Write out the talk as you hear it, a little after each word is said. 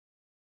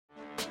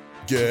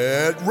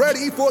Get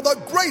ready for the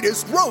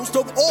greatest roast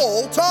of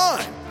all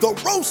time, the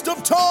Roast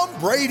of Tom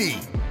Brady,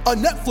 a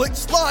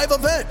Netflix live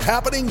event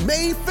happening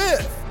May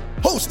 5th.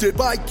 Hosted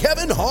by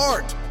Kevin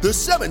Hart, the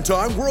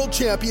 7-time world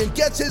champion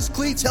gets his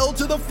cleats held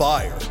to the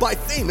fire by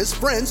famous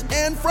friends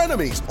and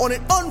frenemies on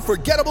an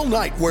unforgettable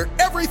night where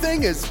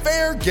everything is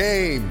fair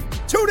game.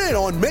 Tune in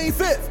on May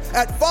 5th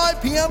at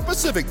 5 p.m.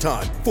 Pacific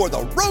time for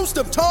the Roast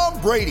of Tom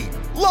Brady,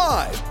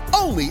 live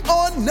only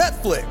on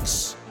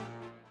Netflix.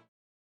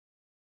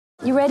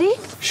 You ready?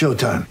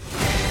 Showtime.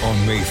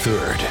 On May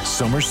 3rd,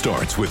 summer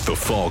starts with The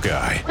Fall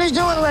Guy. Let's do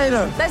it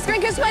later. Let's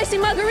drink a spicy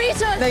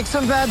margarita. Make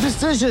some bad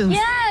decisions.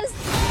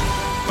 Yes!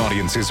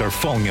 Audiences are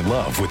falling in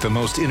love with the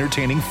most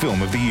entertaining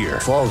film of the year.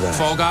 Fall Guy.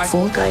 Fall Guy?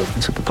 Fall guy.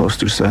 That's what the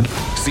poster said.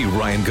 See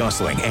Ryan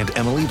Gosling and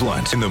Emily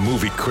Blunt in the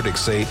movie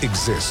critics say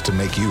exists to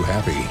make you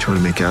happy. Trying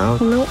to make it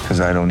out? Nope. Because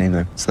I don't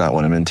either. It's not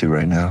what I'm into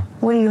right now.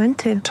 What are you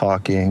into?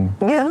 Talking.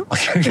 Yeah.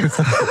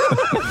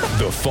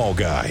 The Fall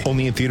Guy.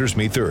 Only in theaters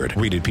May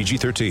 3rd. Rated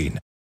PG-13.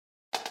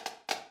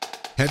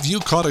 Have you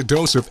caught a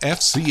dose of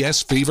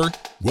FCS fever?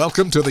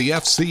 Welcome to the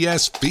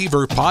FCS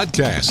Fever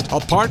Podcast, a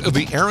part of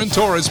the Aaron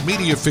Torres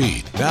media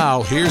feed.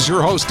 Now, here's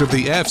your host of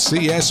the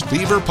FCS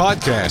Fever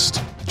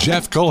Podcast,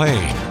 Jeff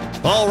Culhane.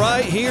 All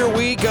right, here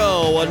we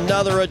go.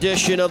 Another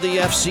edition of the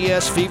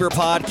FCS Fever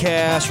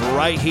Podcast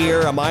right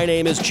here. My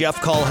name is Jeff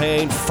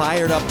Culhane,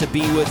 fired up to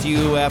be with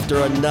you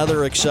after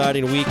another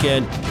exciting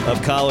weekend of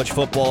college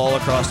football all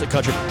across the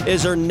country.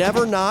 Is there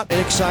never not an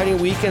exciting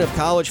weekend of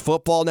college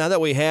football now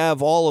that we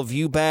have all of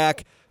you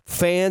back,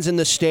 fans in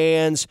the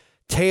stands,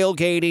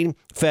 tailgating,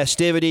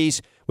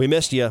 festivities? We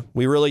missed you.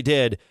 We really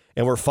did.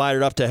 And we're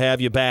fired up to have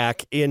you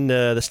back in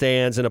the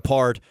stands and a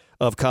part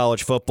of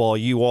college football.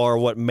 You are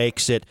what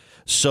makes it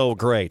so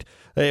great.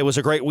 It was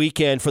a great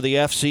weekend for the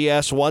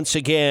FCS once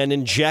again,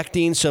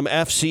 injecting some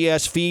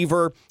FCS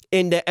fever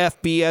into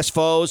FBS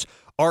foes.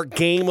 Our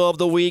game of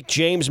the week,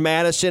 James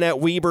Madison at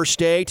Weber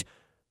State,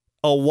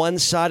 a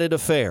one-sided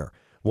affair.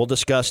 We'll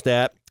discuss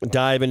that,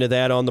 dive into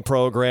that on the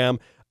program.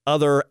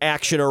 Other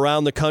action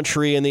around the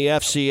country in the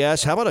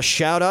FCS. How about a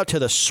shout-out to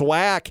the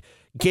SWAC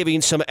giving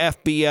some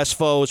FBS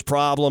foes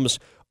problems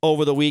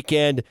over the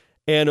weekend?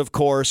 And, of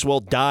course, we'll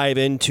dive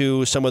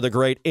into some of the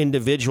great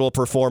individual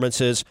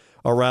performances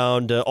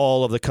around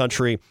all of the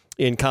country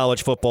in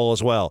college football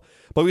as well.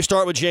 But we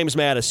start with James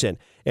Madison,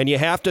 and you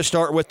have to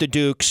start with the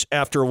Dukes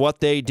after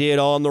what they did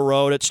on the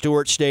road at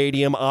Stewart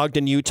Stadium,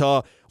 Ogden,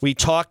 Utah. We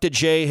talked to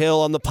Jay Hill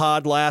on the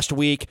pod last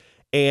week,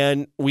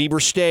 and Weber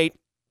State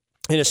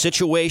in a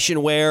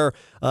situation where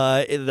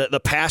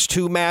the past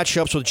two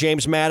matchups with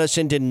James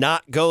Madison did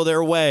not go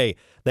their way.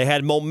 They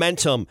had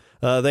momentum.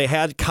 They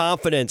had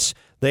confidence.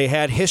 They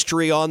had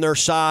history on their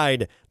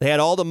side. They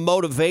had all the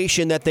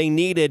motivation that they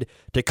needed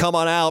to come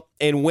on out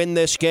and win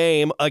this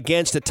game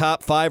against a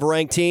top 5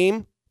 ranked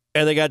team,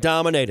 and they got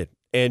dominated.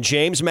 And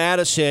James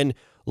Madison,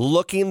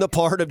 looking the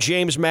part of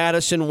James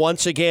Madison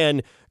once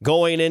again,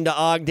 going into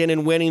Ogden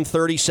and winning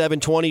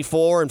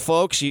 37-24. And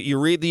folks, you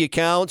read the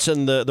accounts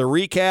and the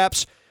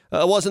recaps,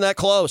 it wasn't that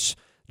close.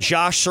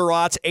 Josh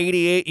Surratt's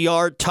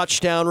 88-yard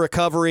touchdown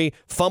recovery,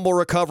 fumble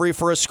recovery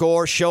for a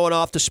score, showing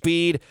off the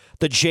speed.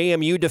 The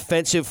JMU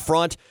defensive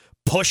front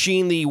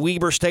pushing the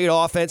Weber State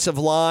offensive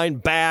line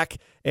back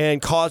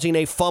and causing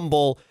a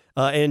fumble,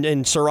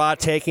 and Surratt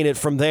taking it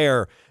from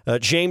there.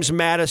 James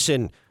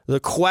Madison, the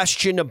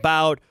question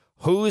about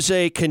who's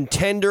a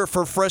contender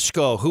for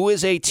Frisco, who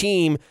is a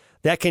team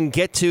that can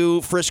get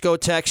to Frisco,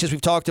 Texas. We've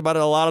talked about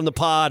it a lot on the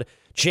pod.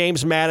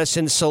 James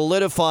Madison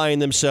solidifying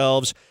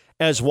themselves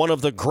as one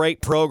of the great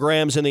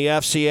programs in the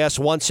FCS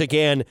once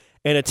again,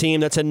 and a team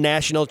that's a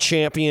national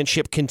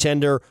championship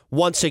contender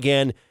once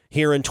again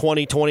here in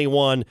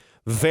 2021.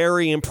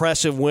 Very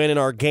impressive win in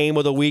our game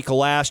of the week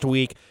last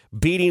week,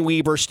 beating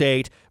Weber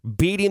State,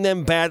 beating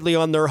them badly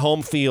on their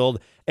home field,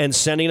 and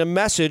sending a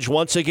message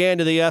once again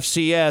to the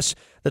FCS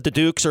that the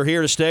Dukes are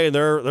here to stay, and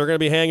they're going to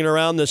be hanging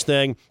around this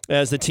thing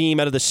as the team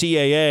out of the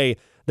CAA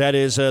that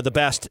is the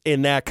best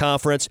in that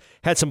conference.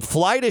 Had some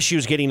flight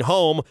issues getting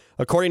home,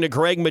 according to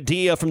Greg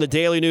Medea from the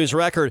Daily News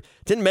Record.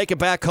 Didn't make it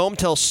back home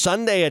till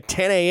Sunday at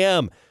 10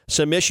 a.m.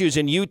 Some issues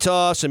in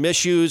Utah, some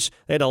issues.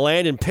 They had to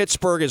land in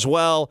Pittsburgh as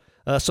well.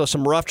 So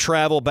some rough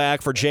travel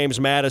back for James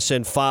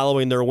Madison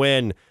following their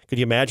win. Could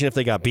you imagine if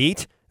they got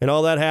beat and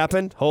all that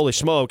happened? Holy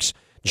smokes.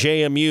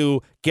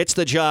 JMU gets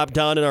the job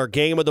done in our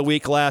game of the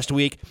week last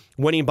week,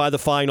 winning by the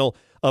final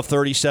of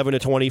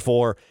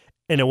 37-24,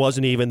 and it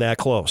wasn't even that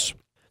close.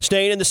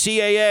 Staying in the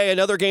CAA,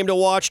 another game to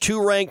watch,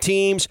 2 ranked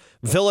teams,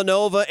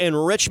 Villanova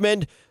and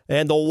Richmond,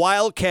 and the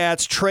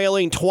Wildcats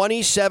trailing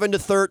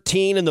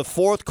 27-13 in the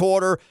fourth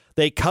quarter.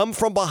 They come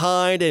from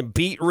behind and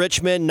beat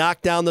Richmond,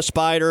 knock down the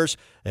Spiders,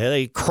 and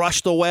they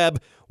crush the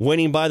Web,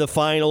 winning by the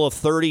final of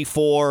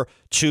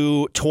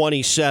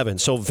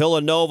 34-27. So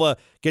Villanova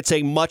gets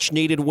a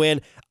much-needed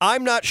win.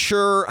 I'm not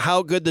sure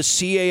how good the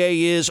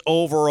CAA is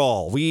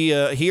overall. We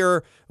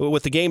here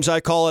with the games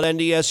I call at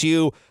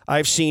NDSU,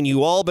 I've seen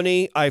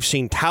UAlbany, I've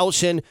seen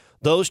Towson.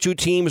 Those two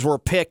teams were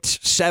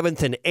picked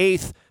 7th and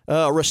 8th,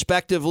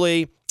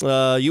 respectively.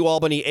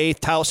 UAlbany 8th,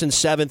 Towson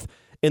 7th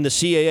in the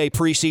CAA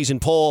preseason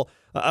poll.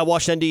 I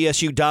watched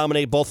NDSU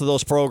dominate both of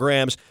those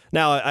programs.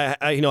 Now,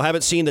 I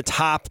haven't seen the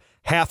top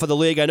half of the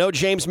league. I know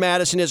James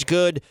Madison is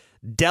good.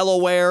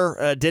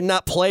 Delaware did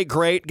not play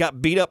great,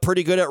 got beat up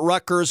pretty good at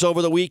Rutgers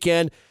over the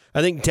weekend.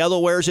 I think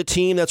Delaware's a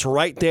team that's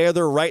right there.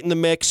 They're right in the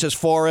mix as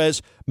far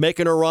as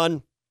making a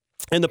run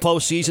in the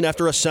postseason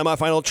after a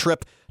semifinal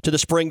trip to the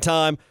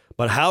springtime.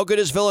 But how good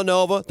is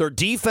Villanova? Their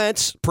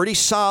defense, pretty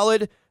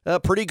solid,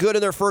 pretty good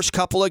in their first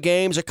couple of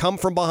games. A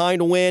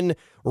come-from-behind win.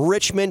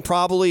 Richmond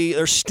probably,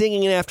 they're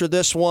stinging after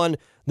this one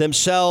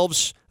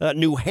themselves.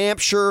 New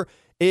Hampshire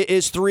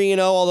is 3-0,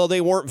 although they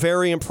weren't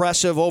very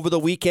impressive over the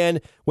weekend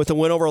with a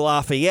win over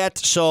Lafayette.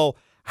 So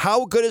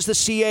how good is the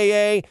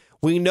CAA?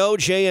 We know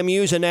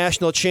JMU's a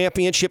national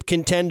championship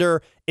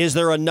contender. Is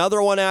there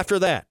another one after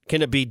that?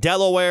 Can it be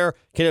Delaware?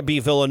 Can it be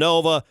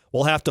Villanova?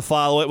 We'll have to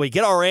follow it. We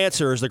get our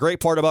answers. The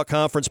great part about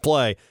conference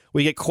play,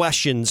 we get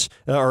questions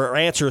or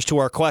answers to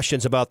our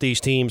questions about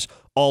these teams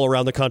all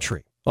around the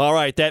country. All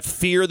right, that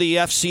Fear the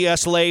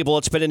FCS label.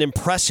 It's been an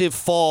impressive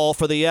fall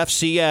for the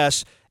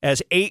FCS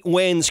as 8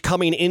 wins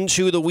coming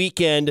into the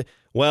weekend.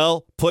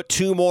 Well, put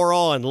 2 more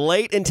on.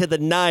 Late into the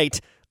night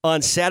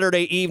on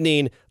Saturday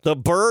evening, the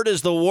Bird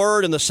is the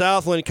word in the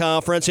Southland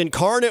Conference.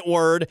 Incarnate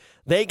Word,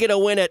 they get a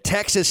win at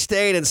Texas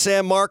State in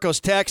San Marcos,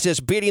 Texas,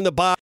 beating the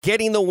Bob,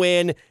 getting the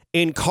win.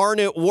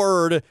 Incarnate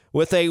Word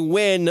with a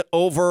win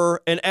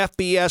over an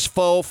FBS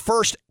foe.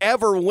 First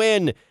ever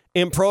win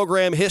in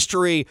program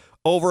history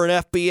over an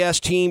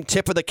FBS team.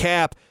 Tip of the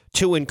cap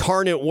to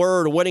Incarnate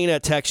Word winning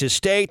at Texas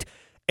State.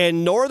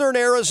 And Northern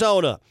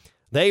Arizona,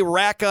 they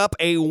rack up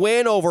a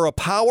win over a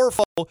power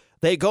foe.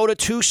 They go to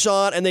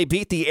Tucson and they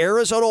beat the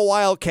Arizona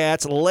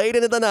Wildcats late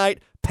into the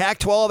night,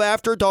 Pac-12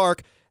 after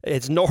dark.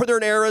 It's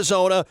Northern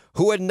Arizona,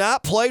 who had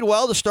not played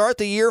well to start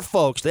the year,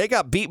 folks. They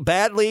got beat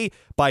badly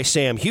by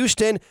Sam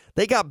Houston.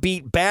 They got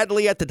beat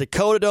badly at the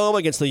Dakota Dome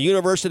against the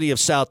University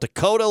of South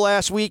Dakota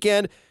last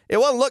weekend. It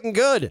wasn't looking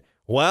good.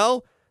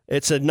 Well,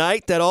 it's a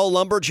night that all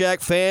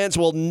Lumberjack fans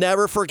will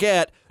never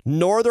forget.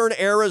 Northern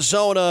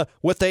Arizona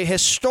with a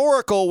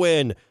historical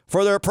win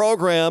for their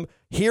program.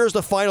 Here's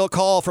the final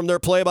call from their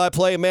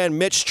play-by-play man,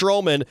 Mitch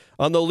Stroman,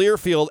 on the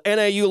Learfield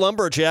NAU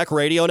Lumberjack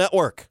Radio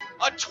Network.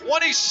 A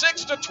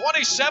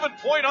 26-27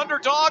 point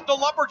underdog, the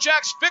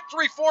Lumberjacks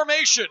victory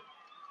formation.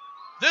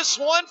 This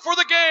one for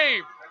the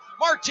game.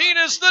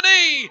 Martinez the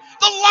knee.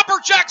 The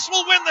Lumberjacks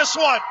will win this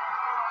one.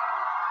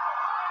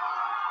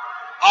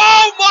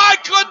 Oh my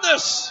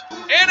goodness!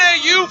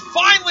 NAU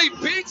finally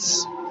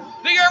beats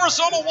the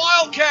Arizona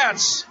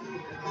Wildcats.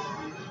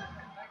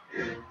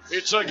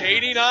 It took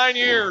 89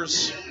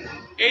 years.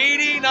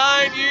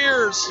 89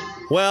 years.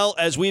 Well,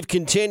 as we've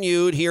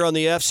continued here on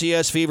the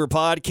FCS Fever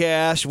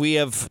podcast, we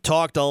have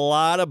talked a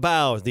lot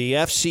about the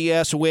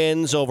FCS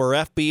wins over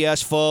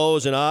FBS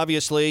foes, and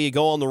obviously you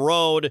go on the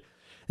road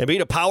and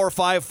beat a Power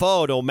 5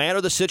 foe. No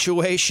matter the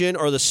situation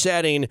or the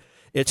setting,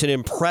 it's an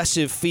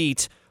impressive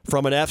feat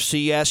from an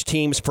FCS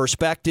team's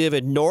perspective.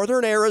 And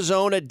Northern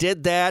Arizona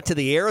did that to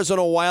the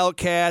Arizona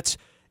Wildcats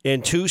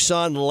in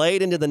Tucson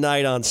late into the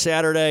night on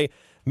Saturday.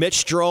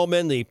 Mitch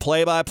Stroman, the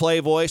play-by-play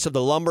voice of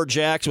the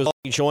Lumberjacks,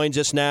 joins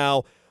us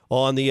now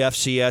on the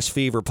FCS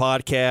Fever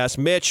podcast.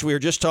 Mitch, we were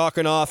just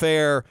talking off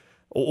air.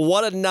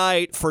 What a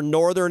night for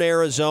Northern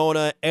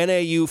Arizona,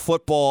 NAU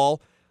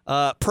football.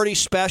 Pretty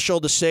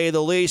special to say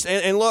the least.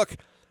 And look,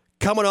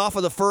 coming off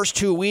of the first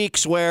 2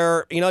 weeks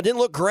where, it didn't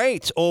look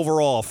great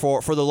overall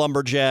for the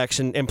Lumberjacks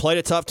and played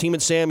a tough team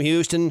in Sam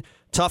Houston,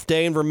 tough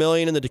day in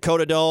Vermillion in the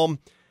Dakota Dome.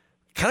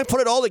 Kind of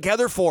put it all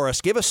together for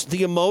us. Give us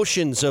the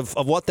emotions of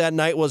what that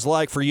night was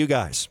like for you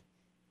guys.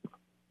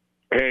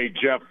 Hey,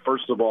 Jeff,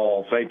 first of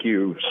all, thank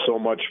you so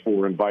much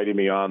for inviting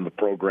me on the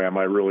program.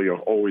 I really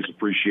always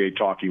appreciate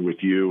talking with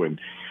you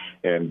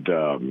and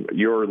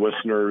your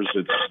listeners.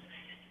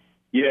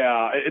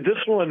 This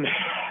one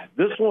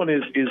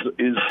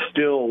is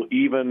still,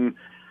 even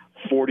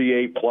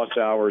 48 plus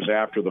hours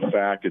after the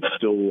fact, it's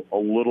still a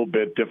little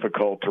bit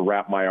difficult to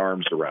wrap my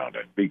arms around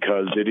it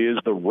because it is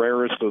the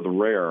rarest of the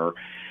rare.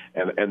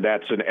 And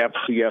that's an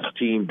FCS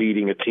team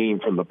beating a team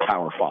from the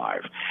Power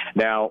 5.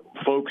 Now,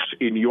 folks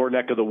in your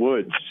neck of the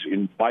woods,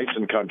 in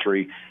Bison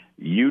Country,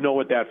 you know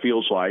what that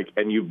feels like,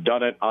 and you've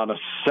done it on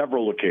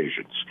several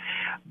occasions.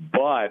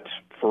 But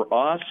for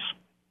us,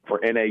 for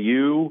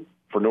NAU,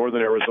 for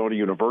Northern Arizona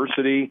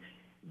University,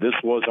 this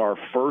was our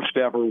first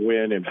ever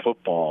win in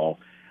football,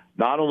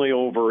 not only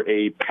over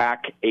a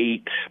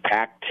Pac-8,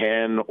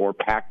 Pac-10, or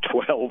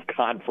Pac-12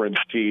 conference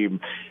team,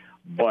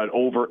 but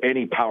over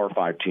any Power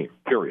 5 team,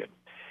 period.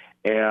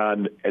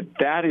 And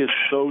that is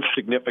so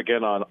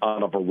significant on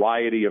a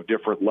variety of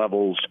different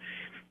levels.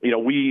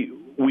 We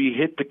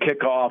hit the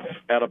kickoff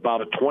at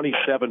about a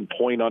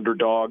 27-point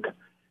underdog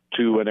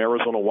to an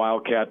Arizona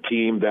Wildcat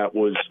team that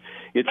was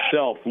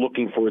itself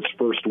looking for its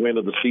first win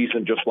of the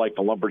season, just like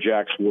the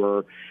Lumberjacks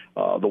were.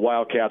 The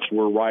Wildcats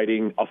were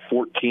riding a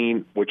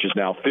 14, which is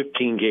now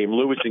 15-game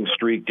losing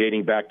streak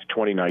dating back to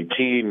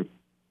 2019.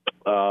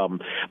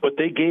 But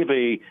they gave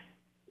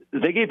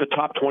a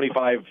top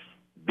 25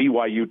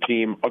 BYU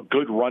team a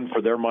good run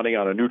for their money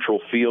on a neutral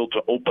field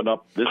to open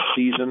up this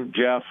season,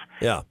 Jeff.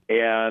 Yeah.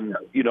 And,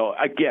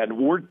 again,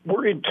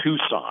 we're in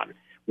Tucson.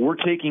 We're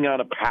taking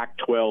on a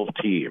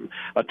Pac-12 team,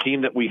 a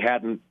team that we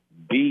hadn't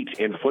beat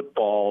in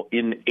football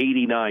in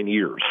 89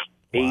 years.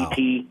 Wow.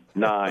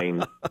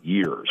 89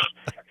 years.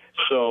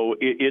 So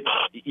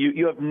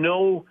you have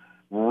no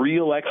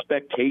real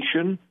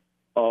expectation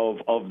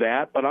of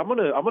that. But I'm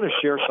gonna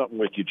share something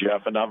with you,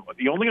 Jeff. And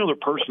the only other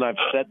person I've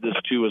said this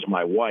to is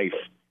my wife.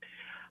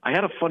 I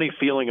had a funny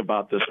feeling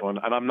about this one,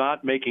 and I'm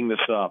not making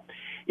this up.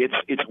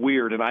 It's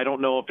weird, and I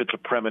don't know if it's a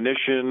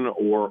premonition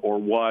or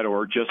what,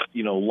 or just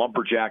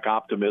lumberjack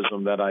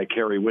optimism that I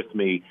carry with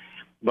me.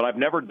 But I've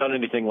never done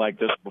anything like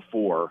this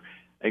before,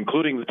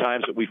 including the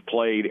times that we've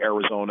played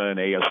Arizona and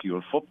ASU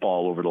in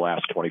football over the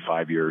last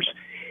 25 years.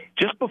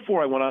 Just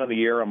before I went on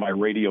the air on my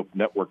radio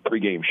network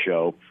pregame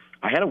show,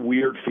 I had a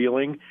weird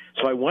feeling,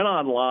 so I went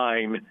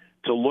online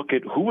to look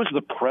at who was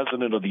the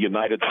president of the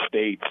United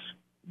States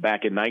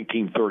back in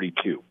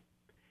 1932.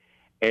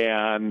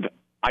 And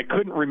I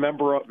couldn't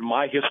remember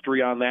my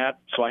history on that,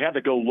 so I had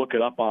to go look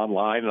it up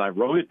online, and I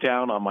wrote it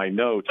down on my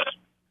notes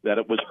that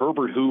it was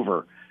Herbert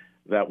Hoover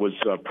that was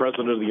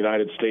president of the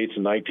United States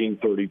in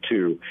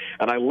 1932.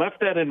 And I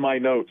left that in my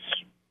notes.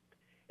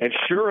 And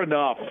sure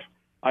enough,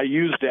 I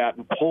used that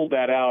and pulled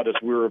that out as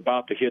we were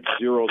about to hit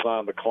zeros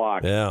on the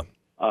clock. Yeah.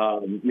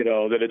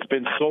 That it's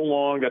been so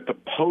long that the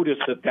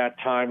POTUS at that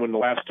time, when the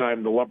last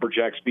time the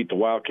Lumberjacks beat the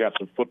Wildcats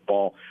in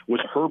football,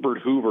 was Herbert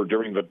Hoover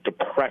during the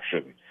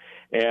Depression.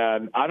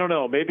 And I don't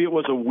know, maybe it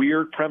was a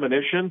weird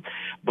premonition,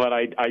 but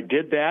I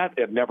did that.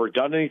 I've never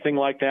done anything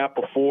like that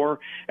before,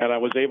 and I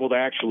was able to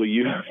actually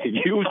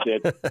use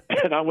it.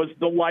 And I was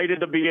delighted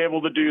to be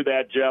able to do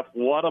that, Jeff.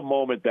 What a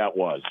moment that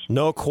was.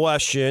 No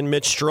question.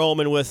 Mitch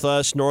Stroman with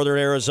us, Northern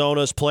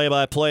Arizona's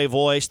play-by-play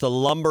voice. The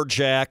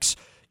Lumberjacks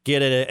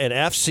get an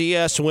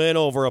FCS win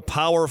over a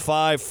Power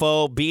 5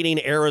 foe,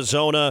 beating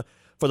Arizona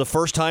for the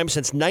first time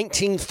since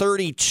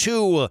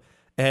 1932,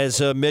 as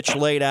Mitch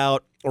laid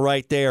out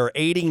right there,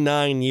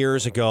 89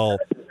 years ago.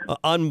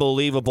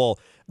 Unbelievable.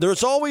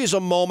 There's always a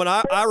moment.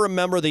 I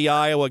remember the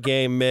Iowa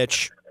game,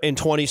 Mitch, in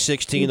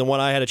 2016, the one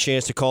I had a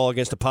chance to call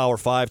against a Power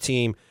 5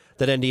 team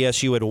that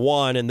NDSU had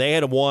won, and they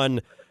had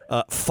won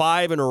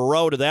 5 in a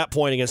row to that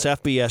point against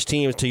FBS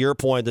teams. To your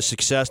point, the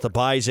success the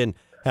Bison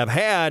have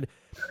had.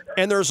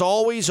 And there's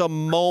always a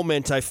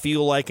moment, I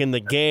feel like, in the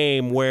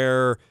game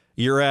where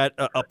you're at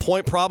a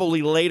point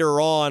probably later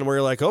on where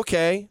you're like,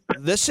 okay,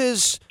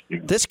 this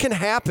can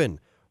happen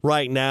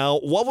right now.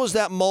 What was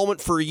that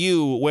moment for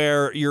you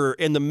where you're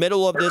in the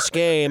middle of this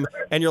game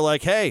and you're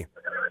like, hey,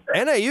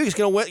 NAU is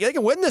going to win. They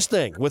can win this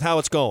thing with how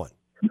it's going?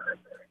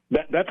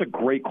 That's a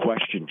great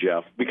question,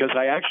 Jeff, because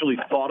I actually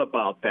thought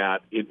about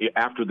that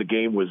after the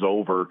game was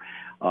over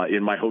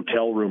in my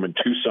hotel room in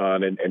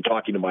Tucson and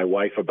talking to my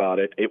wife about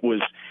it.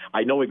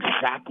 I know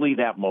exactly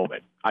that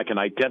moment. I can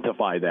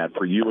identify that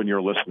for you and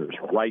your listeners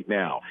right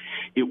now.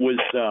 It was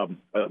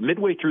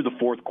midway through the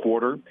fourth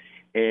quarter,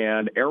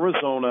 and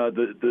Arizona,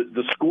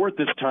 the score at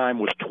this time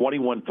was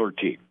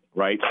 21-13.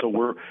 Right, so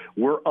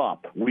we're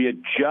up. We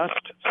had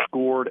just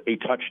scored a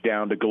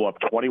touchdown to go up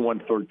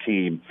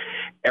 21-13.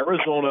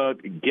 Arizona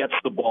gets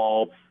the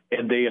ball,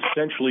 and they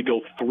essentially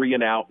go 3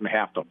 and out and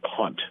have to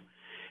punt.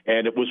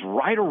 And it was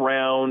right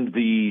around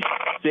the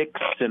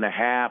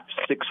 6:30,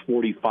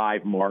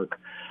 6:45 mark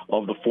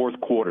of the fourth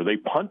quarter. They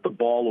punt the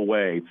ball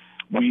away.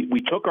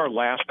 We took our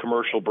last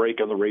commercial break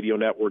on the radio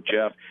network,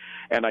 Jeff,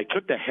 and I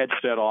took the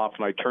headset off,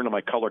 and I turned to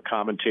my color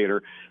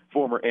commentator,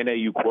 former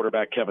NAU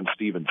quarterback Kevin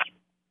Stevens.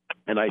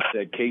 And I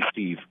said,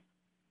 Steve,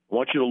 I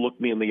want you to look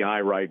me in the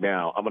eye right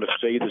now. I'm going to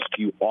say this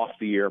to you off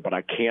the air, but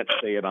I can't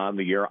say it on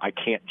the air. I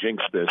can't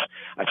jinx this.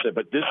 I said,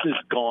 but this has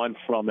gone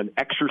from an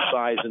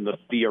exercise in the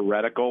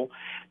theoretical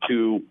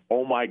to,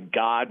 oh, my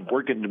God,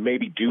 we're going to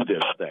maybe do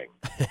this thing.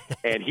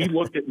 And he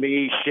looked at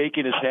me,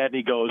 shaking his head, and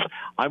he goes,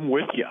 I'm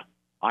with you.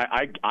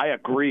 I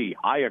agree.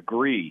 I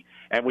agree.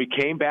 And we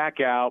came back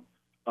out.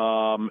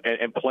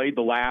 And played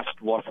the last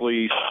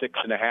roughly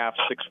 6.5,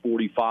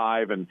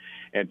 6:45,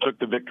 and took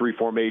the victory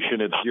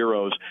formation at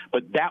zeros.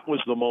 But that was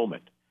the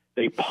moment.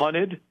 They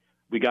punted.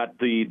 We got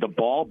the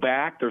ball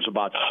back. There's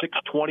about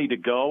 6:20 to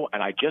go,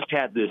 and I just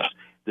had this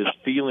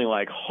feeling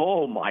like,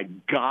 oh, my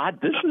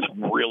God, this is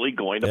really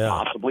going to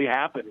possibly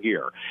happen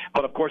here.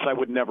 But, of course, I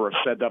would never have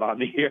said that on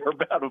the air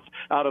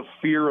out of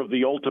fear of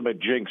the ultimate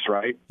jinx,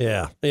 right?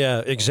 Yeah,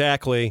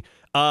 exactly.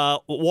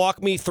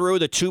 Walk me through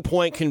the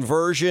 2-point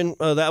conversion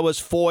that was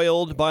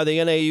foiled by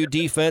the NAU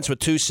defense with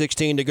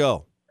 2:16 to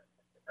go.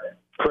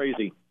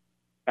 Crazy.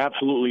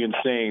 Absolutely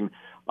insane.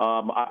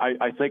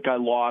 I think I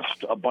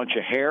lost a bunch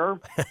of hair.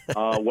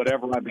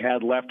 Whatever I've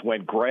had left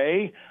went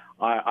gray.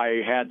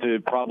 I had to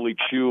probably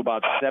chew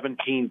about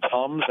 17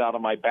 Tums out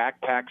of my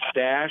backpack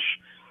stash.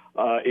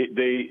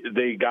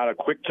 They got a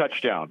quick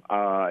touchdown.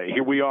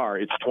 Here we are.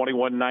 It's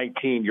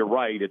 21-19. You're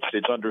right.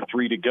 It's under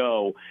 3 to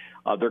go.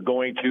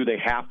 They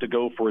have to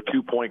go for a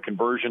 2-point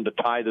conversion to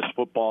tie this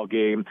football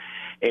game.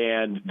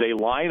 And they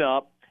line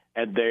up.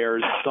 and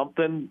there's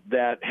something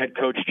that head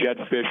coach Jedd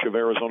Fisch of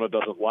Arizona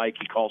doesn't like.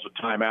 He calls it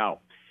timeout.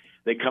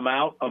 They come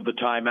out of the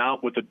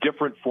timeout with a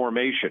different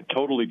formation,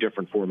 totally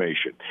different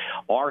formation.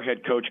 Our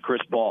head coach,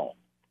 Chris Ball,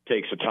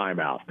 takes a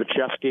timeout. The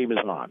chess game is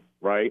on,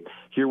 right?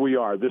 Here we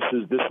are. This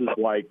is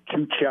like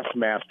two chess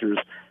masters,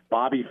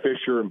 Bobby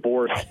Fischer and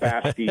Boris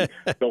Spassky,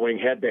 going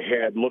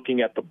head-to-head,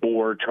 looking at the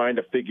board, trying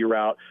to figure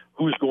out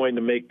who's going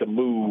to make the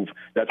move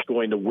that's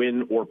going to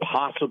win or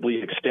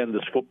possibly extend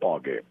this football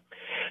game.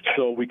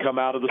 So we come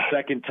out of the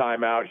second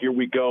timeout. Here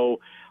we go.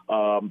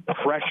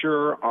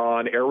 Pressure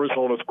on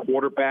Arizona's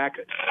quarterback,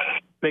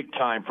 big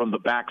time from the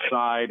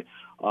backside,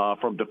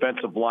 from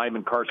defensive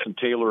lineman Carson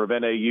Taylor of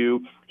NAU.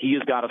 He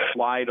has got to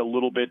slide a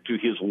little bit to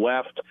his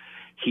left.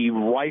 He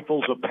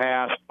rifles a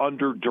pass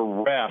under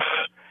duress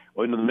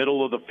in the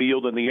middle of the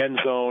field in the end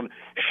zone,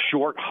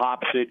 short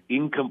hops it,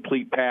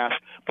 incomplete pass.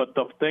 But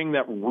the thing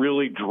that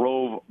really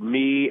drove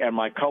me and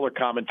my color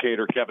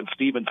commentator, Kevin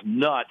Stevens,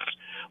 nuts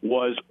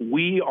was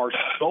we are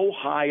so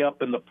high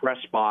up in the press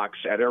box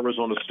at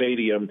Arizona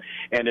Stadium,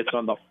 and it's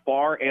on the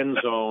far end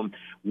zone,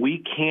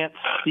 we can't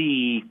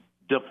see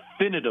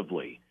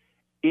definitively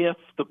if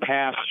the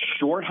pass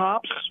short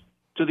hops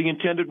to the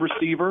intended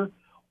receiver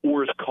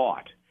or is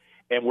caught.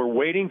 And we're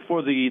waiting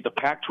for the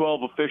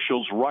Pac-12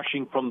 officials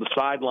rushing from the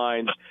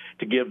sidelines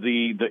to give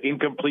the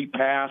incomplete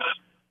pass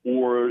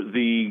or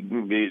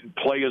the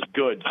play is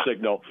good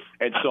signal.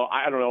 And so,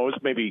 I don't know, it's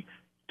maybe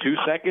 2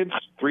 seconds,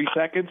 3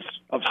 seconds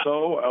of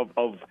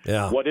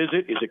what is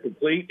it? Is it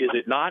complete? Is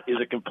it not? Is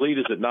it complete?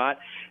 Is it not?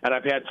 And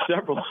I've had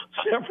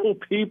several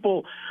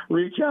people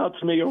reach out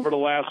to me over the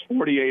last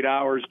 48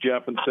 hours,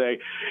 Jeff, and say,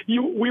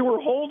 we were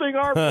holding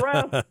our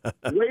breath,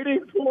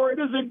 waiting for it.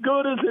 Is it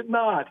good? Is it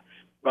not?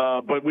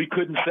 But we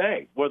couldn't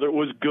say whether it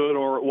was good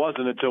or it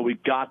wasn't until we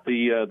got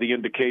the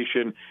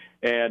indication.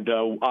 And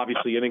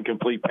obviously an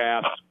incomplete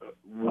pass,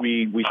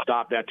 we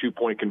stopped that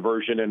 2-point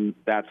conversion, and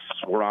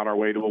we're on our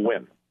way to a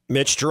win.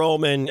 Mitch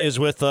Stroman is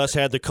with us,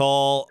 had the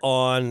call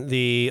on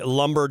the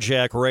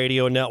Lumberjack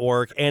Radio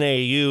Network.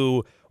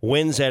 NAU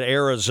wins at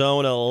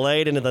Arizona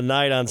late into the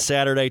night on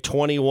Saturday,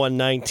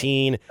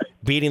 21-19,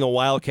 beating the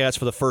Wildcats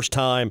for the first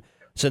time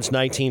since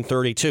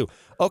 1932.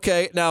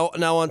 Okay, now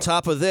on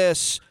top of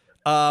this,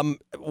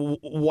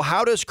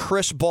 how does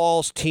Chris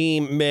Ball's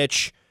team,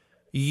 Mitch,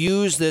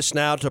 use this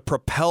now to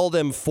propel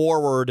them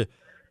forward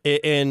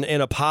in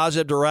a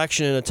positive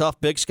direction in a tough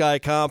Big Sky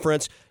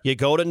Conference? You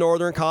go to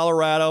Northern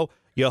Colorado,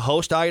 you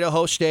host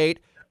Idaho State,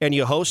 and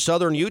you host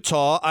Southern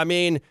Utah. I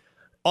mean,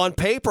 on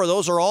paper,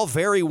 those are all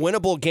very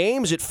winnable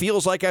games. It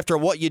feels like after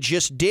what you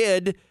just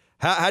did.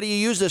 How do you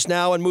use this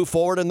now and move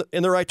forward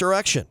in the right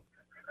direction?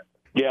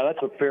 Yeah,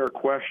 that's a fair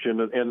question,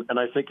 and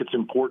I think it's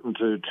important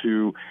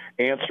to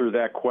answer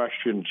that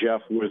question,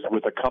 Jeff,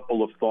 with a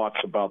couple of thoughts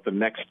about the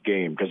next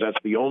game, because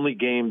that's the only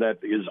game that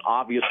is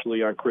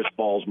obviously on Chris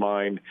Ball's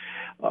mind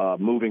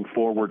moving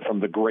forward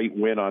from the great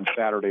win on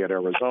Saturday at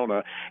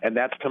Arizona, and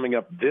that's coming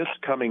up this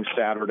coming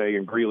Saturday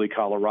in Greeley,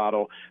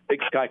 Colorado.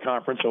 Big Sky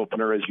Conference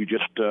opener, as you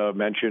just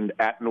mentioned,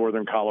 at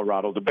Northern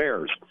Colorado, the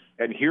Bears.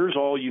 And here's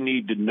all you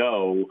need to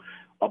know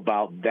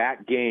about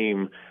that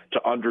game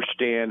to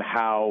understand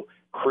how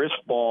Chris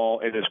Ball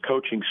and his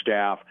coaching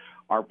staff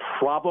are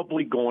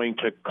probably going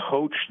to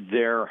coach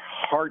their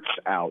hearts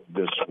out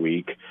this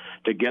week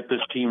to get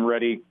this team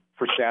ready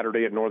for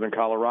Saturday at Northern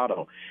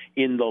Colorado.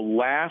 In the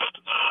last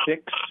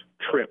 6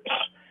 trips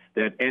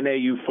that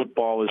NAU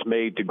football has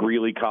made to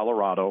Greeley,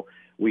 Colorado,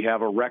 we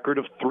have a record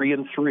of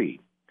 3-3.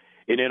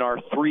 And in our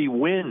 3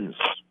 wins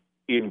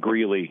in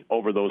Greeley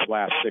over those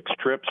last 6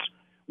 trips,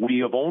 we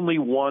have only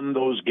won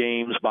those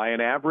games by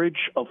an average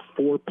of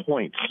 4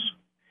 points.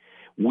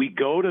 We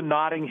go to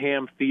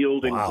Nottingham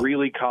Field in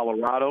Greeley,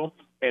 Colorado,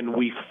 and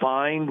we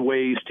find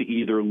ways to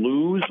either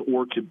lose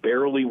or to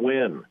barely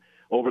win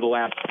over the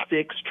last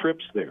 6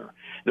 trips there.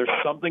 There's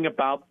something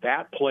about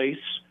that place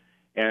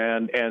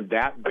and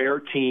that Bear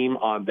team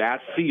on that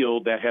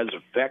field that has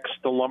vexed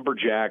the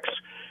Lumberjacks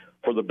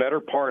for the better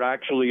part,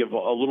 actually, of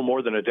a little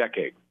more than a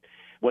decade.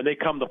 When they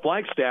come to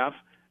Flagstaff,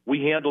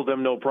 we handle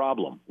them no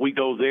problem. We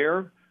go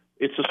there,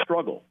 it's a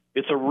struggle.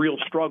 It's a real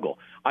struggle.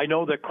 I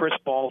know that Chris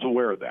Ball's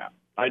aware of that.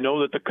 I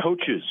know that the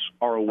coaches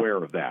are aware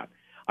of that.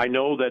 I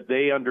know that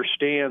they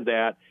understand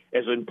that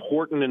as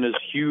important and as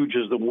huge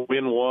as the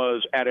win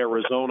was at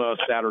Arizona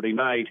Saturday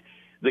night,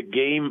 the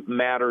game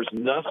matters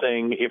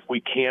nothing if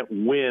we can't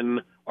win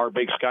our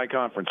Big Sky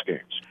Conference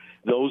games.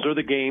 Those are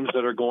the games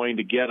that are going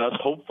to get us,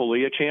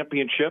 hopefully, a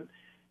championship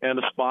and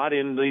a spot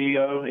in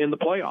the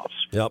playoffs.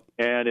 Yep.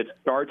 And it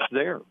starts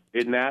there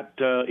in that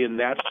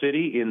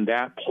city, in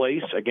that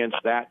place, against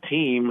that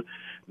team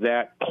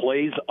that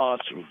plays us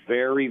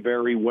very,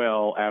 very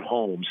well at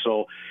home.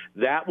 So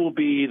that will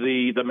be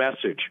the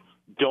message.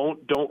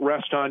 Don't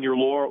rest on your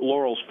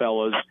laurels,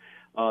 fellas.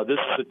 This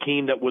is a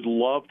team that would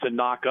love to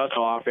knock us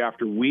off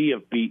after we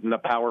have beaten a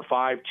Power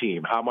 5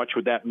 team. How much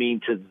would that mean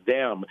to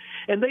them?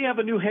 And they have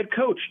a new head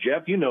coach,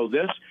 Jeff. You know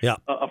this. Yeah.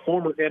 A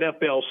former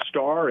NFL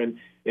star and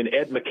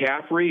Ed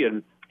McCaffrey.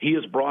 And He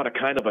has brought a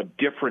kind of a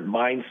different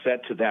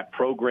mindset to that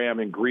program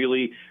in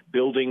Greeley,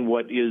 building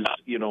what is,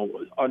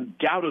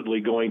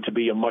 undoubtedly going to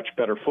be a much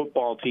better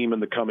football team in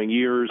the coming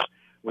years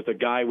with a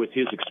guy with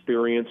his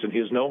experience and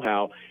his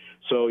know-how.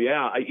 So,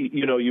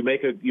 you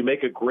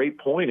make a great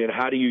point in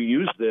how do you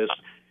use this.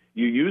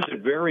 You use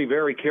it very,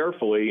 very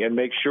carefully and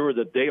make sure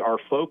that they are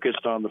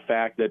focused on the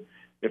fact that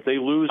if they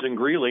lose in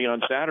Greeley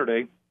on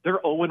Saturday, they're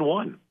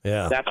 0-1.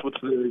 Yeah. That's what's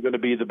going to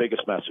be the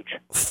biggest message.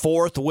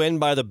 Fourth win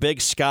by the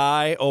Big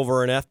Sky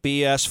over an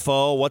FBS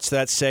foe. What's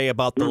that say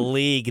about the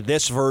league,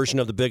 this version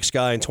of the Big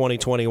Sky in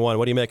 2021?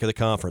 What do you make of the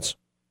conference?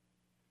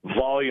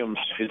 Volumes.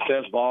 It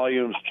says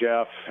volumes,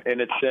 Jeff, and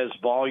it says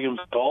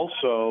volumes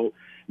also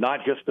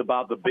not just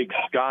about the Big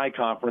Sky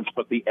Conference,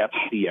 but the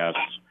FCS.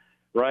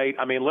 Right?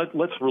 I mean,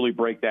 let's really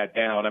break that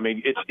down. I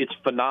mean, it's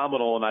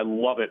phenomenal, and I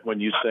love it when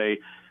you say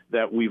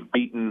that we've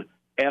beaten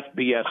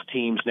FBS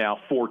teams now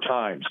 4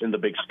 times in the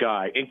Big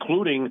Sky,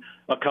 including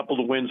a couple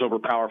of wins over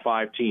Power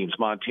 5 teams.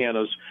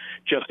 Montana's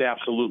just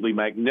absolutely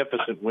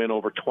magnificent win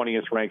over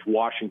 20th-ranked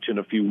Washington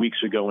a few weeks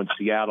ago in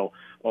Seattle.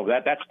 Oh,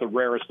 that's the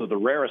rarest of the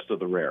rarest of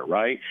the rare,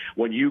 right?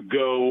 When you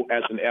go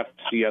as an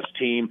FCS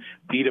team,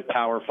 beat a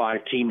Power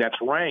 5 team that's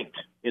ranked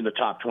in the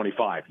top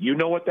 25. You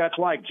know what that's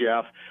like,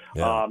 Jeff.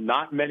 Yeah.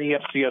 Not many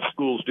FCS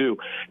schools do.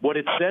 What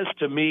it says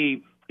to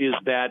me is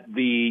that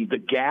the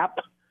gap,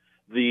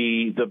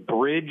 the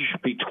bridge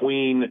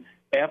between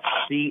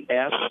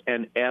FCS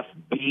and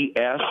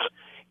FBS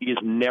is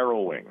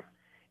narrowing,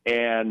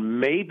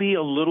 and maybe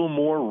a little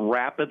more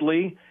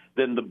rapidly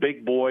than the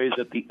big boys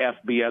at the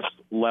FBS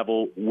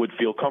level would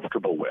feel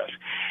comfortable with.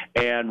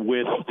 And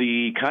with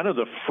the kind of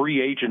the free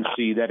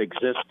agency that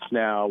exists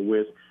now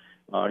with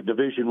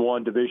Division I,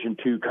 Division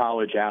II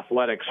college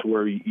athletics,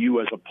 where you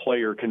as a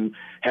player can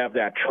have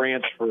that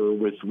transfer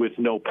with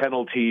no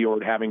penalty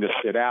or having to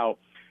sit out,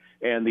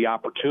 and the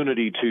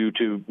opportunity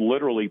to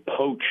literally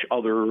poach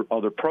other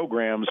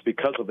programs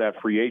because of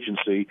that free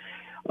agency.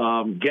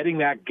 Getting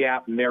that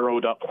gap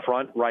narrowed up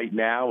front right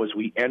now as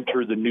we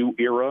enter the new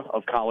era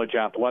of college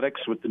athletics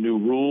with the new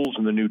rules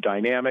and the new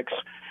dynamics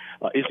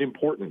is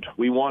important.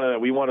 We want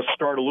to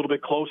start a little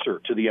bit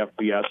closer to the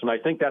FBS, and I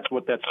think that's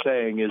what that's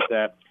saying, is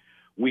that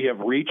we have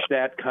reached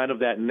that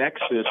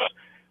nexus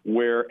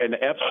where an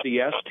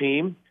FCS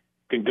team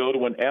can go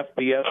to an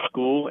FBS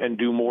school and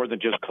do more than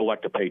just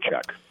collect a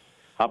paycheck.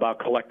 How about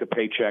collect a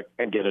paycheck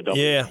and get a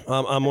W? Yeah,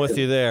 I'm with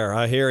you there.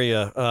 I hear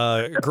you.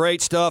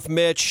 Great stuff,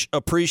 Mitch.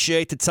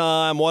 Appreciate the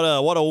time. What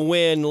a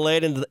win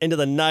late into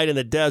the night in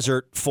the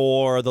desert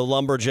for the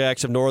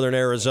Lumberjacks of Northern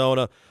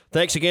Arizona.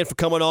 Thanks again for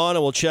coming on,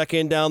 and we'll check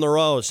in down the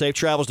road. Safe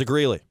travels to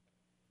Greeley.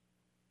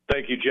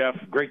 Thank you, Jeff.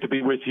 Great to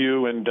be with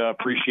you, and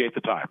appreciate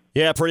the time.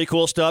 Yeah, pretty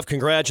cool stuff.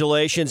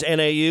 Congratulations,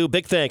 NAU.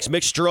 Big thanks.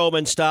 Mitch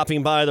Stroman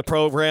stopping by the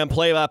program,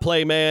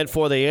 play-by-play man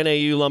for the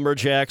NAU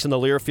Lumberjacks and the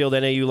Learfield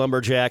NAU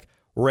Lumberjack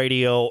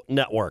Radio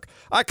Network.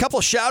 All right, a couple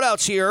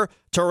shout-outs here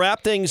to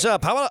wrap things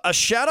up. How about a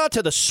shout-out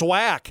to the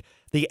SWAC?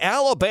 The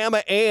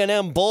Alabama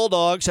A&M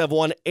Bulldogs have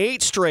won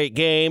 8 straight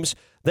games.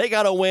 They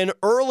got a win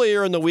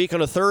earlier in the week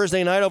on a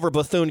Thursday night over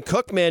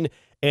Bethune-Cookman,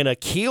 and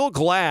Akil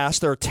Glass,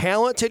 their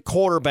talented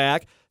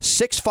quarterback,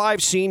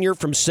 6'5" senior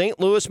from St.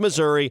 Louis,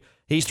 Missouri.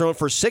 He's thrown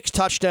for 6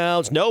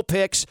 touchdowns, no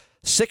picks,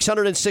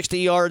 660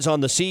 yards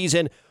on the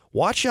season.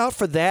 Watch out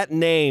for that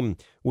name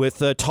with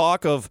the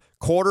talk of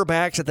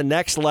quarterbacks at the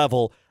next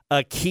level.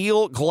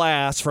 Akil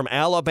Glass from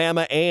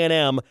Alabama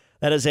A&M.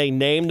 That is a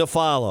name to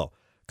follow.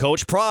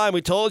 Coach Prime,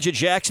 we told you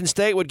Jackson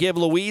State would give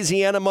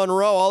Louisiana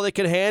Monroe all they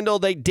could handle.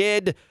 They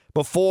did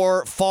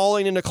before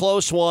falling in a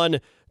close one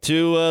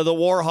to the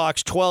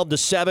Warhawks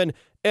 12-7.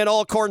 And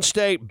Alcorn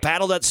State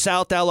battled at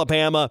South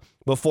Alabama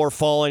before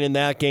falling in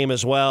that game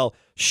as well.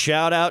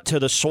 Shout out to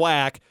the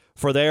SWAC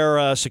for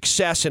their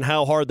success and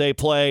how hard they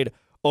played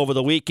over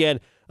the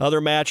weekend.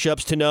 Other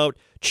matchups to note,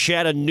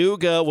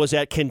 Chattanooga was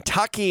at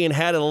Kentucky and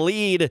had a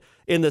lead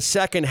in the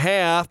second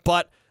half,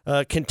 but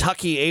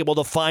Kentucky able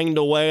to find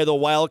a way. The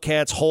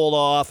Wildcats hold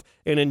off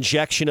an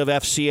injection of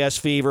FCS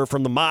fever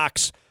from the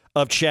Mocs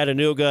of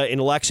Chattanooga in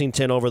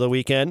Lexington over the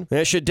weekend.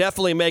 I should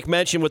definitely make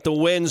mention with the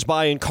wins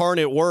by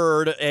Incarnate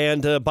Word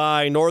and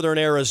by Northern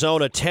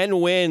Arizona. 10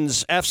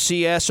 wins,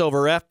 FCS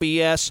over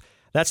FBS.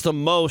 That's the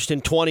most in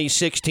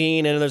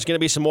 2016, and there's going to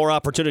be some more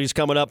opportunities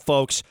coming up,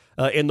 folks,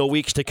 in the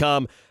weeks to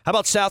come. How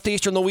about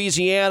Southeastern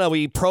Louisiana?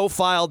 We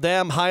profiled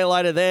them,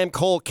 highlighted them,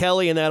 Cole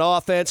Kelly in that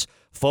offense.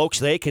 Folks,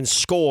 they can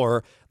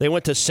score. They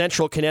went to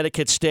Central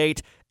Connecticut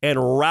State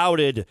and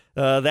routed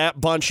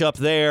that bunch up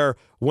there,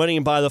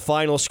 winning by the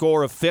final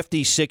score of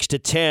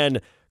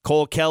 56-10.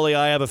 Cole Kelly,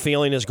 I have a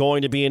feeling, is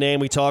going to be a name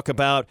we talk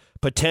about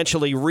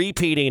potentially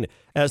repeating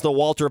as the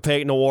Walter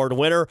Payton Award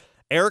winner.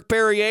 Eric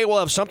Barriere will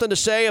have something to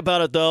say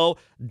about it, though.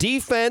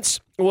 Defense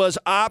was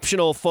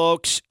optional,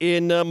 folks,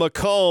 in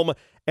Macomb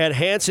at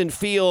Hanson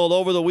Field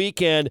over the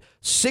weekend.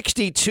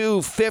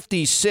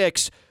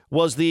 62-56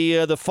 was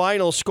the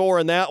final score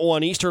in that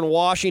one. Eastern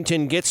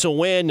Washington gets a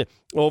win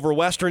over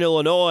Western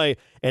Illinois.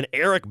 And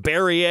Eric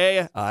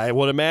Barriere, I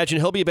would imagine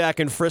he'll be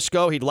back in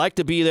Frisco. He'd like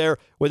to be there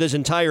with his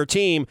entire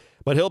team.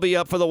 but he'll be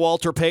up for the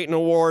Walter Payton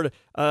Award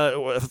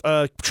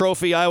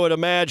trophy, I would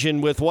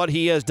imagine, with what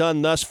he has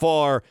done thus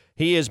far.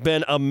 He has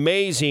been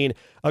amazing.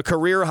 A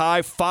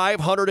career-high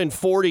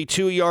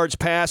 542 yards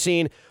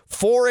passing.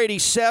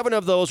 487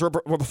 of those were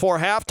before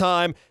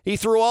halftime. He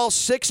threw all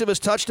 6 of his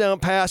touchdown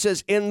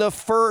passes in the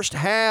first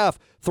half.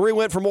 3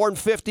 went for more than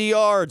 50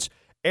 yards.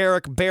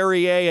 Eric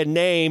Barriere, a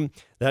name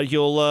that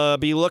you'll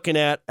be looking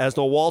at as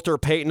the Walter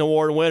Payton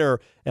Award winner,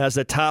 as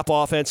the top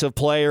offensive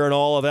player in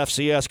all of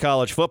FCS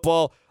college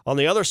football. On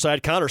the other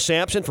side, Connor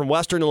Sampson from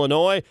Western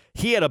Illinois,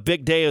 he had a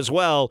big day as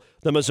well,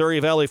 the Missouri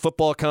Valley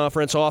Football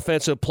Conference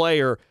Offensive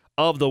Player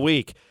of the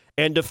Week.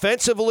 And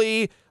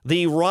defensively,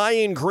 the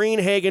Ryan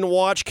Greenhagen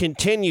watch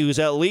continues,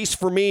 at least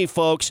for me,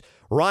 folks.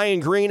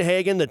 Ryan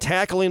Greenhagen, the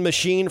tackling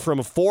machine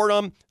from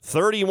Fordham,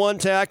 31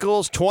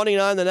 tackles,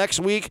 29 the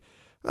next week.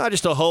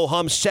 Just a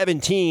ho-hum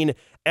 17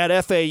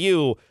 at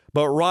FAU.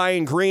 But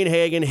Ryan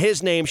Greenhagen,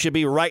 his name should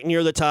be right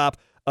near the top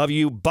of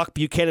you Buck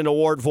Buchanan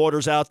Award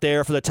voters out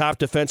there for the top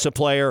defensive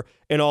player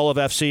in all of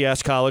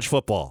FCS college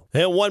football.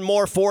 And one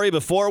more for you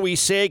before we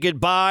say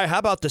goodbye. How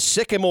about the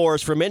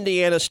Sycamores from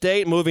Indiana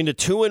State moving to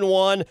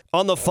 2-1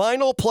 on the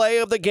final play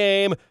of the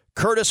game?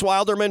 Curtis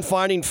Wilderman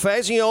finding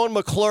Fazione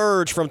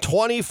McClurge from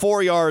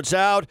 24 yards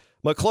out.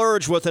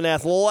 McClurge with an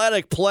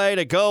athletic play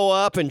to go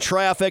up in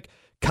traffic,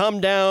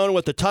 come down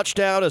with the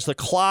touchdown as the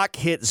clock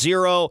hit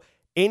 0.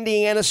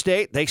 Indiana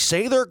State, they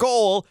say their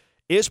goal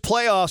is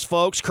playoffs,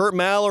 folks. Kurt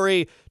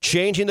Mallory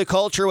changing the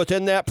culture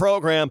within that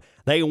program.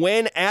 They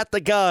win at the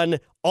gun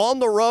on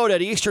the road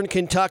at Eastern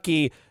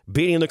Kentucky,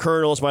 beating the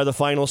Colonels by the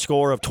final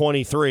score of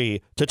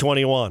 23-21.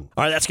 All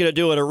right, that's going to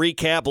do it. A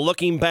recap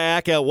looking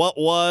back at what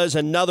was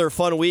another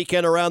fun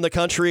weekend around the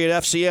country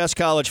at FCS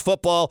college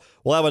football.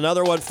 We'll have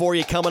another one for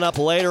you coming up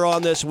later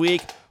on this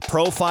week,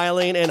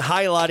 profiling and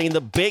highlighting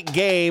the big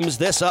games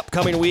this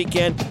upcoming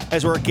weekend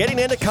as we're getting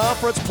into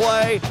conference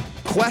play.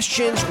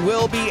 Questions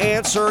will be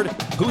answered.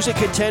 Who's a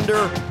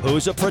contender?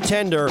 Who's a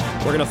pretender?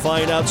 We're going to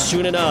find out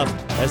soon enough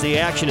as the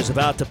action is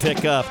about to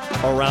pick up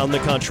around the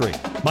country.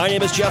 My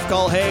name is Jeff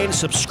Culhane.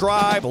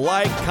 Subscribe,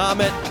 like,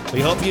 comment. We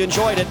hope you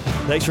enjoyed it.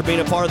 Thanks for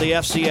being a part of the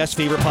FCS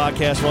Fever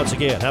podcast once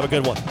again. Have a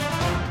good one.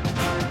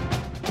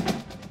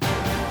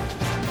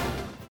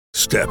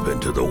 Step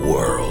into the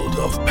world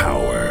of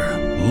power,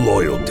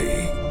 loyalty,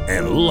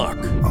 and luck.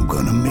 I'm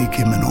going to make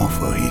him an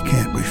offer he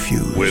can't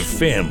refuse. With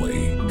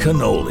family,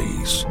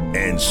 cannolis,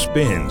 and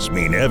spins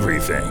mean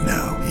everything.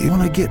 Now, you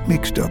want to get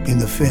mixed up in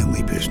the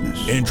family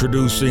business.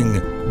 Introducing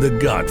The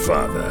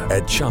Godfather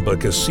at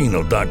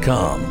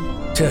ChumbaCasino.com.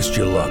 Test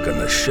your luck in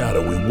the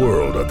shadowy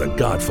world of The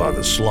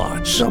Godfather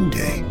slot.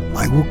 Someday,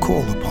 I will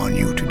call upon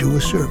you to do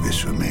a service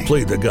for me.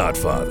 Play The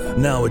Godfather,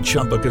 now at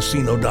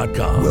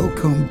ChumbaCasino.com.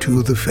 Welcome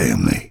to the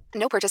family.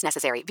 No purchase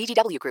necessary.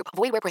 VGW Group.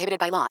 Void where prohibited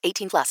by law.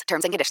 18+.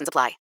 Terms and conditions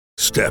apply.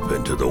 Step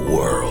into the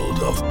world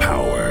of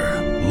power,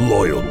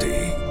 loyalty,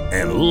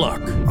 and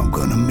luck. I'm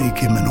going to make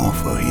him an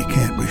offer he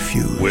can't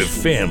refuse. With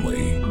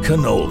family,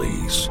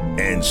 cannolis,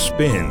 and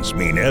spins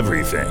mean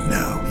everything.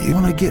 Now, you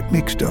want to get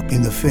mixed up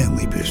in the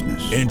family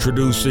business.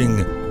 Introducing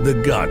The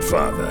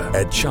Godfather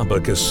at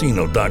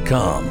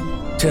ChumbaCasino.com.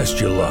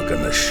 Test your luck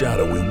in the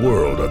shadowy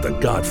world of The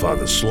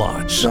Godfather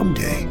slot.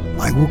 Someday,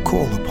 I will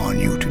call upon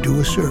you to do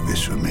a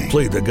service for me.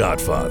 Play The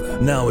Godfather,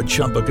 now at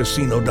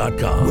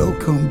ChumbaCasino.com.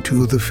 Welcome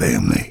to the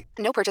family.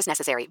 No purchase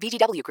necessary.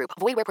 VGW Group.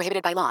 Void where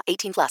prohibited by law.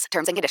 18+.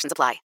 Terms and conditions apply.